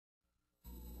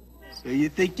So you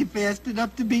think you're fast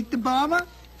enough to beat the bomber?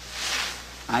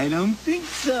 I don't think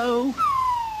so.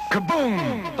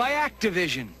 Kaboom! By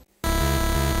Activision.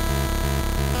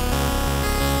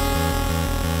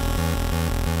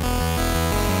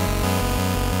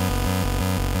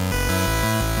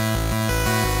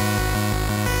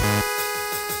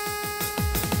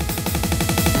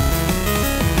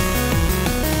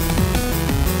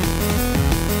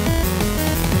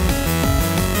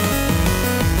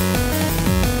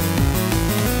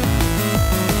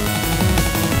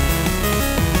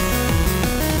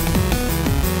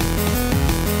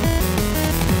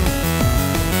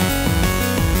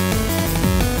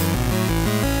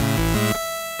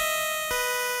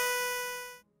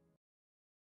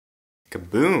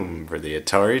 Kaboom for the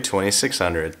Atari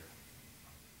 2600.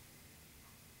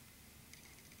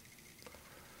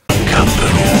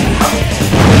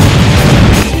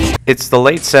 It's the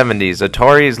late 70s.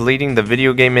 Atari is leading the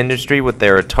video game industry with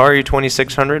their Atari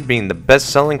 2600 being the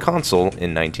best-selling console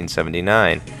in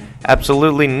 1979.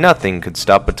 Absolutely nothing could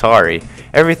stop Atari.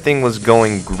 Everything was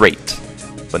going great,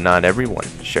 but not everyone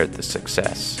shared the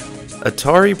success.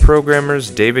 Atari programmers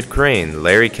David Crane,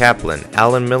 Larry Kaplan,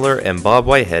 Alan Miller, and Bob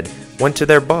Whitehead went to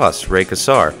their boss, Ray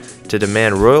Kassar, to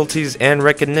demand royalties and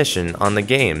recognition on the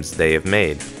games they have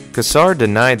made. Kassar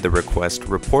denied the request,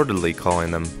 reportedly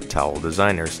calling them towel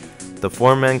designers. The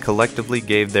four men collectively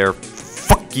gave their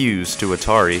fuck yous to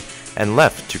Atari and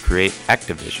left to create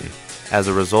Activision. As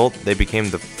a result, they became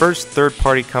the first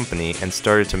third-party company and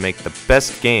started to make the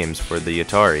best games for the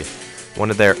Atari.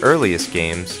 One of their earliest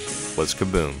games was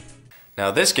Kaboom. Now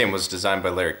this game was designed by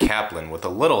Larry Kaplan with a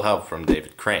little help from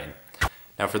David Crane.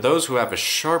 Now for those who have a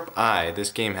sharp eye,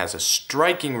 this game has a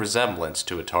striking resemblance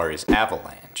to Atari's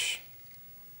Avalanche.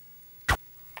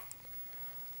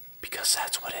 Because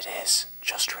that's what it is,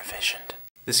 just revisioned.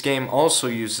 This game also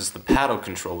uses the paddle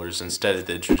controllers instead of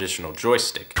the traditional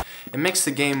joystick. It makes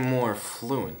the game more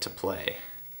fluent to play.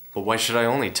 But why should I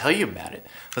only tell you about it?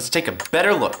 Let's take a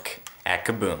better look at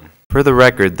Kaboom. For the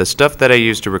record, the stuff that I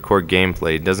use to record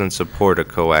gameplay doesn't support a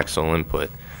coaxial input,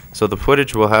 so the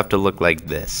footage will have to look like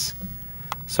this.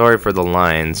 Sorry for the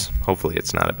lines, hopefully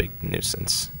it's not a big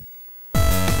nuisance.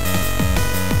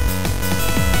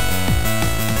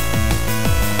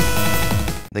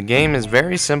 The game is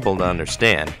very simple to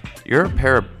understand. You're a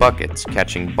pair of buckets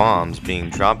catching bombs being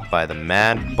dropped by the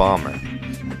Mad Bomber.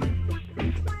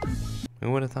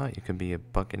 Who would have thought you could be a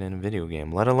bucket in a video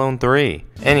game, let alone 3?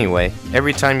 Anyway,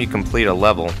 every time you complete a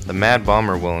level, the Mad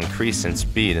Bomber will increase in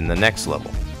speed in the next level.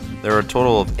 There are a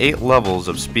total of 8 levels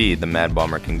of speed the Mad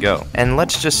Bomber can go. And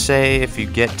let's just say if you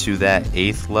get to that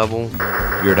 8th level,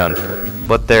 you're done for.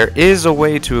 But there is a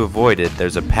way to avoid it.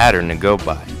 There's a pattern to go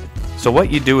by. So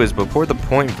what you do is before the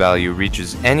point value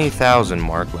reaches any 1,000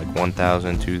 mark, like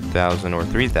 1,000, 2,000, or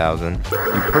 3,000,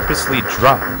 you purposely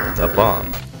drop the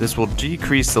bomb. This will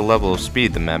decrease the level of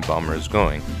speed the Mad Bomber is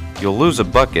going. You'll lose a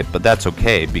bucket, but that's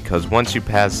okay because once you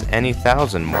pass any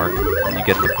 1,000 mark, you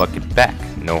get the bucket back.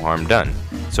 No harm done.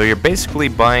 So you're basically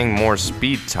buying more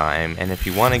speed time, and if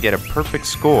you want to get a perfect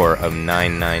score of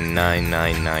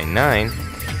 9999999,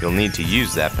 you'll need to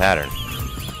use that pattern.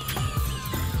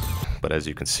 But as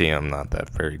you can see, I'm not that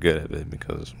very good at it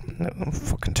because I'm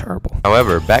fucking terrible.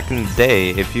 However, back in the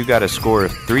day, if you got a score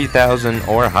of 3,000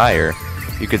 or higher,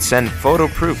 you could send photo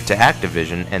proof to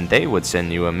Activision and they would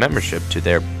send you a membership to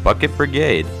their Bucket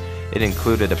Brigade. It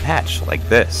included a patch like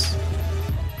this.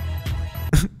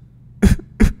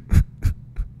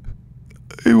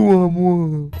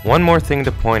 One more thing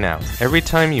to point out. Every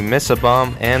time you miss a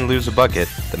bomb and lose a bucket,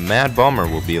 the Mad Bomber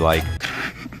will be like,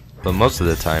 but most of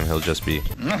the time he'll just be,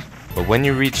 but when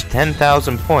you reach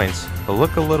 10,000 points, he'll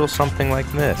look a little something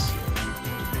like this.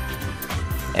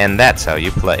 And that's how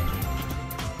you play.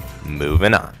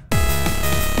 Moving on.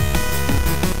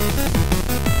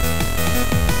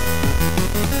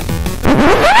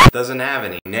 Doesn't have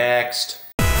any. Next.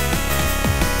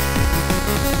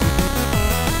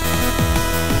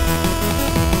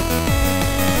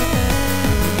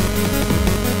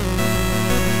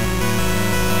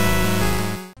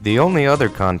 The only other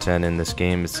content in this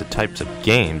game is the types of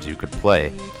games you could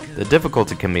play. The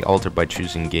difficulty can be altered by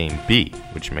choosing Game B,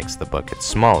 which makes the bucket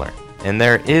smaller. And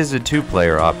there is a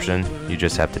 2-player option, you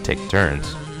just have to take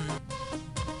turns.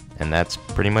 And that's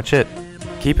pretty much it.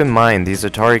 Keep in mind, these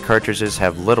Atari cartridges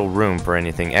have little room for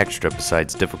anything extra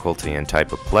besides difficulty and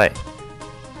type of play.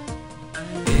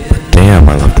 But damn,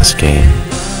 I love this game.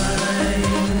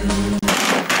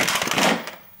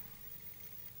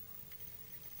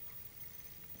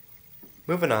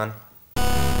 Moving on.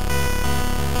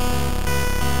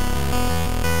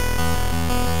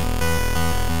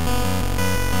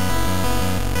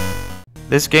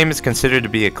 This game is considered to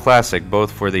be a classic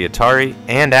both for the Atari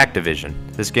and Activision.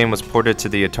 This game was ported to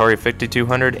the Atari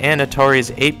 5200 and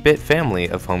Atari's 8-bit family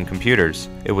of home computers.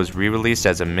 It was re-released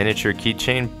as a miniature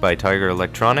keychain by Tiger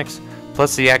Electronics,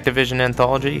 plus the Activision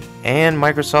Anthology and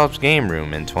Microsoft's Game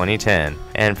Room in 2010.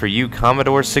 And for you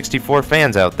Commodore 64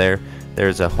 fans out there,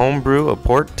 there's a homebrew, a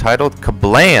port titled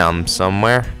Kablam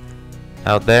somewhere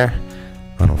out there.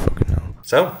 I don't fucking know.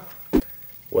 So,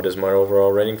 what is my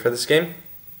overall rating for this game?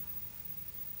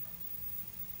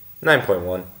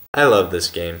 9.1. I love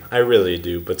this game, I really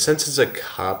do, but since it's a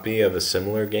copy of a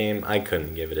similar game, I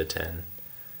couldn't give it a 10.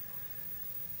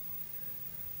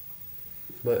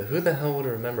 But who the hell would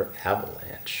remember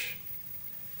Avalanche?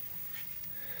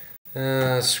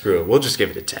 Screw it, we'll just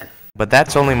give it a 10. But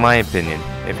that's only my opinion.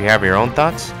 If you have your own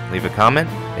thoughts, leave a comment.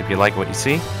 If you like what you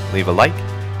see, leave a like.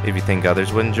 If you think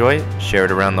others would enjoy it, share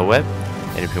it around the web.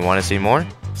 And if you want to see more,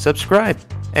 subscribe.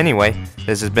 Anyway,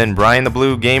 this has been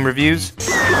BrianTheBlue Game Reviews.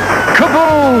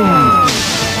 Kaboom!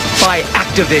 By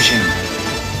Activision.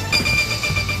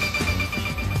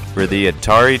 For the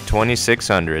Atari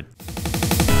 2600.